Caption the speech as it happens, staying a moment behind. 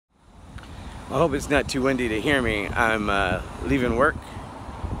I hope it's not too windy to hear me. I'm leaving work.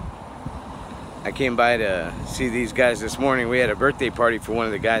 I came by to see these guys this morning. We had a birthday party for one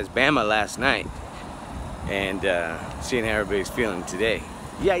of the guys, Bama, last night. And seeing how everybody's feeling today.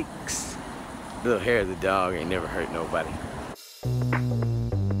 Yikes! Little hair of the dog ain't never hurt nobody.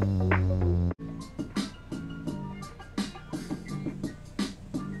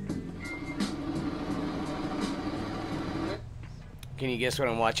 Can you guess what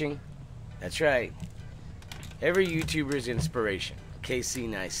I'm watching? That's right. Every YouTuber's inspiration, Casey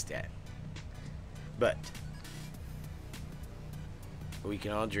Neistat. But we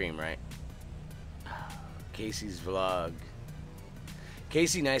can all dream, right? Casey's vlog.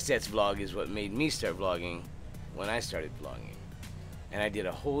 Casey Neistat's vlog is what made me start vlogging when I started vlogging. And I did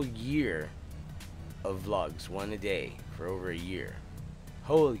a whole year of vlogs, one a day, for over a year.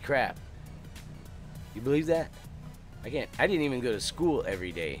 Holy crap. You believe that? I didn't even go to school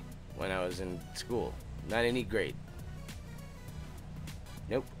every day when I was in school. Not any grade.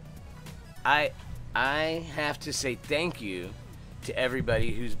 Nope. I have to say thank you to everybody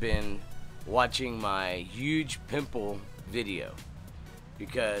who's been watching my Huge Pimple video.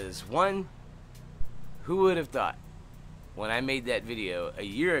 Because one, who would have thought when I made that video a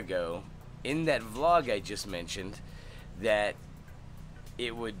year ago, in that vlog I just mentioned, that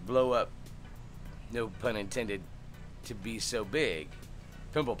it would blow up, no pun intended, to be so big.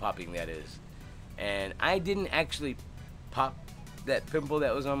 Pimple popping, that is. And I didn't actually pop that pimple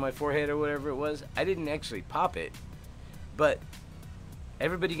that was on my forehead or whatever it was. I didn't actually pop it, but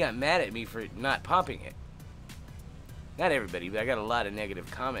everybody got mad at me for not popping it. Not everybody, but I got a lot of negative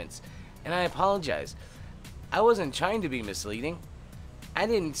comments, and I apologize. I wasn't trying to be misleading. I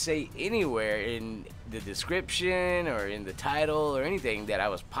didn't say anywhere in the description or in the title or anything that I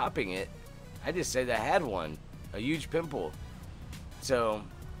was popping it. I just said I had one, a huge pimple. So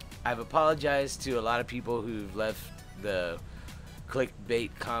I've apologized to a lot of people who've left the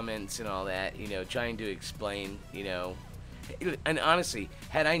clickbait comments and all that, you know, trying to explain, you know. And honestly,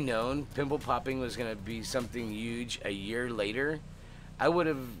 had I known pimple popping was going to be something huge a year later, I would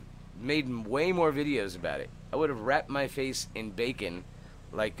have made way more videos about it. I would have wrapped my face in bacon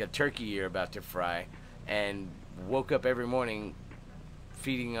like a turkey you're about to fry and woke up every morning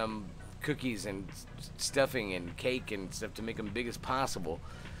feeding them cookies and stuffing and cake and stuff to make them big as possible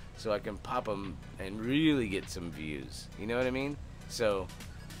so I can pop them and really get some views. You know what I mean? So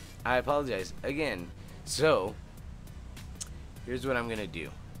I apologize again. So here's what I'm gonna do.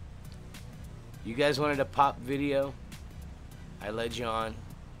 You guys wanted a pop video. I led you on.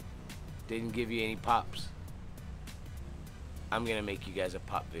 Didn't give you any pops. I'm gonna make you guys a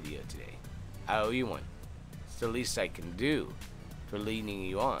pop video today. I owe you one. It's the least I can do for leading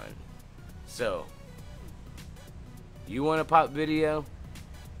you on. So, you want a pop video?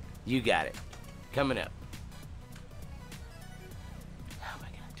 You got it. Coming up. How am I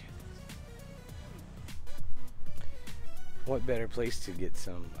gonna do this? What better place to get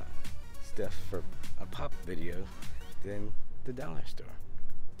some stuff for a pop video than the dollar store?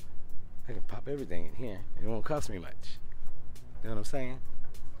 I can pop everything in here and it won't cost me much. You know what I'm saying?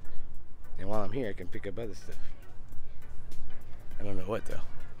 And while I'm here, I can pick up other stuff. I don't know what though.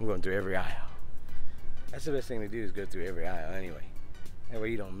 I'm going through every aisle. That's the best thing to do, is go through every aisle anyway. That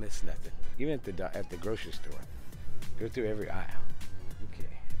way you don't miss nothing. Even at the grocery store, go through every aisle. Okay,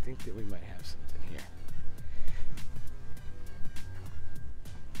 I think that we might have something here.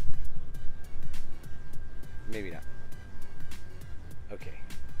 Maybe not. Okay,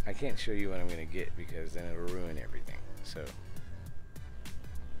 I can't show you what I'm gonna get because then it'll ruin everything. So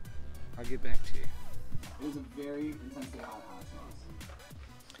I'll get back to you. It was a very intensely hot sauce.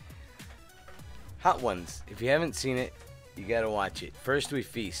 Hot Ones. If you haven't seen it, you gotta watch it. First We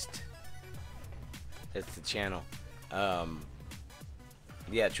Feast. That's the channel. Yeah,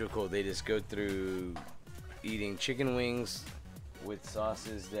 it's real cool. They just go through eating chicken wings with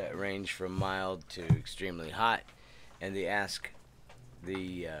sauces that range from mild to extremely hot, and they ask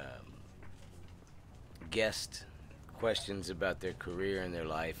the guest questions about their career and their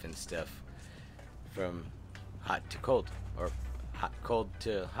life and stuff, from hot to cold, or cold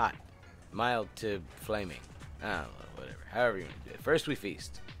to hot, mild to flaming. I don't know, whatever. However you want to do it. First We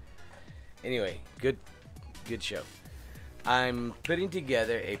Feast. Anyway, good show. I'm putting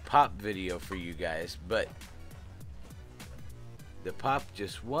together a pop video for you guys, but the pop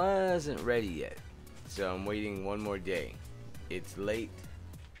just wasn't ready yet. So I'm waiting one more day. It's late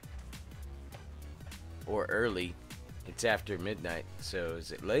or early. It's after midnight. So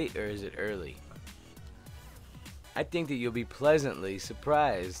is it late or is it early? I think that you'll be pleasantly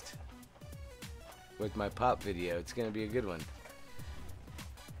surprised with my pop video. It's gonna be a good one.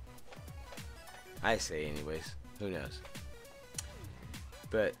 I say anyways. Who knows?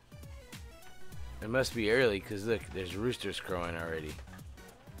 But it must be early because look, there's roosters crowing already.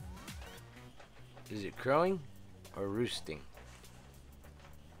 Is it crowing or roosting?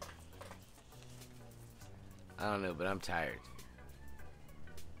 I don't know, but I'm tired.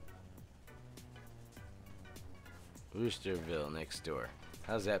 Roosterville next door.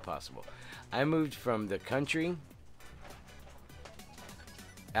 How's that possible? I moved from the country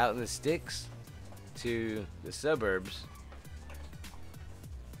out in the sticks to the suburbs,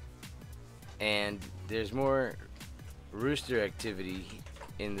 and there's more rooster activity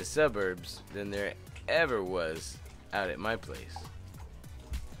in the suburbs than there ever was out at my place.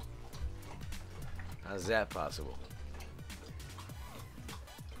 How's that possible?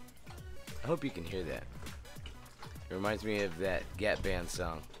 I hope you can hear that. It reminds me of that Gap Band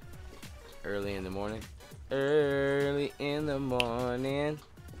song, Early in the Morning. Early in the morning,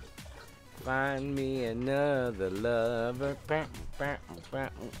 find me another lover.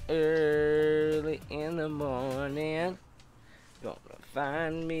 Early in the morning, gonna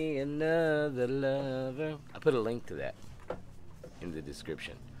find me another lover. I put a link to that in the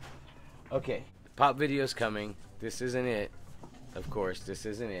description. Okay, the pop video's coming. This isn't it. Of course, this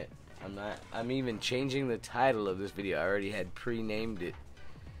isn't it. I'm even changing the title of this video. I already had pre-named it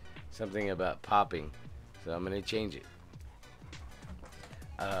something about popping, so I'm gonna change it.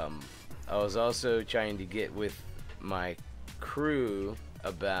 I was also trying to get with my crew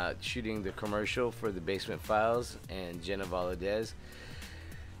about shooting the commercial for the Basement Files and Jenna Valadez.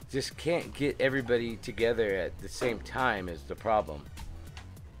 Just can't get everybody together at the same time is the problem.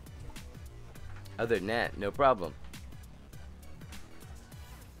 Other than that, no problem.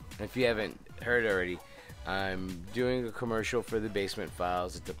 If you haven't heard already, I'm doing a commercial for the Basement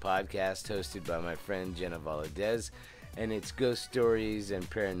Files. It's a podcast hosted by my friend Jenna Valadez, and it's ghost stories and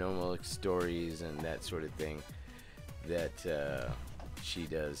paranormal stories and that sort of thing that she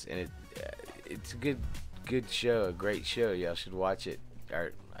does. And it's a good show, a great show. Y'all should watch it.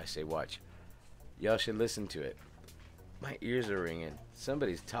 Or I say watch. Y'all should listen to it. My ears are ringing.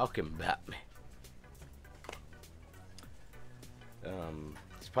 Somebody's talking about me.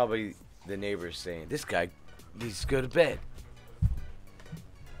 It's probably the neighbors saying, this guy needs to go to bed.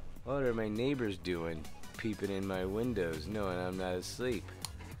 What are my neighbors doing peeping in my windows knowing I'm not asleep?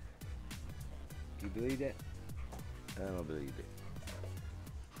 You believe that? I don't believe it.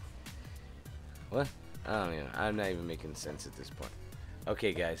 What? I don't know. I'm not even making sense at this point.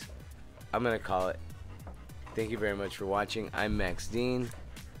 Okay, guys. I'm going to call it. Thank you very much for watching. I'm Max Dean.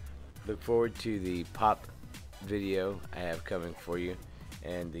 Look forward to the pop video I have coming for you,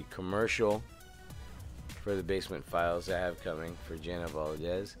 and the commercial for the Basement Files I have coming for Jenna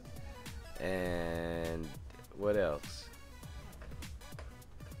Valadez. And what else?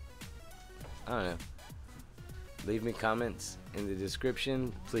 I don't know. Leave me comments in the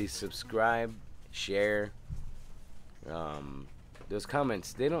description. Please subscribe, share. Those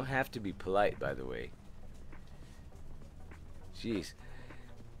comments, they don't have to be polite, by the way. Jeez.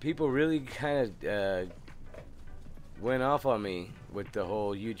 People really kind of went off on me with the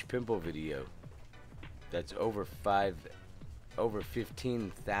whole Huge Pimple video. That's over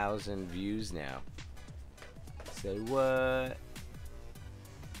 15,000 views now. Say what?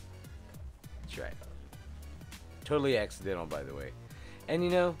 That's right. Totally accidental, by the way. And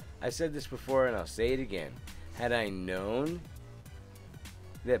you know, I said this before and I'll say it again. Had I known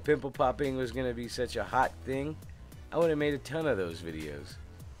that pimple popping was going to be such a hot thing, I would have made a ton of those videos.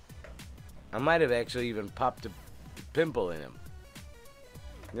 I might have actually even popped a pimple in him.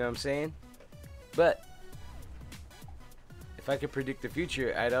 You know what I'm saying? But if I could predict the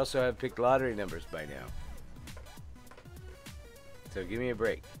future, I'd also have picked lottery numbers by now. So give me a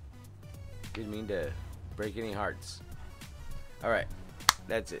break. Didn't mean to break any hearts. Alright,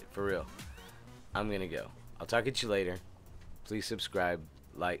 that's it, for real. I'm gonna go. I'll talk at you later. Please subscribe,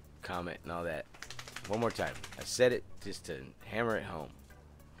 like, comment, and all that. One more time. I said it just to hammer it home.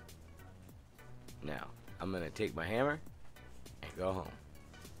 Now, I'm gonna take my hammer and go home.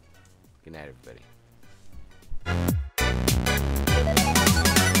 Good night, everybody.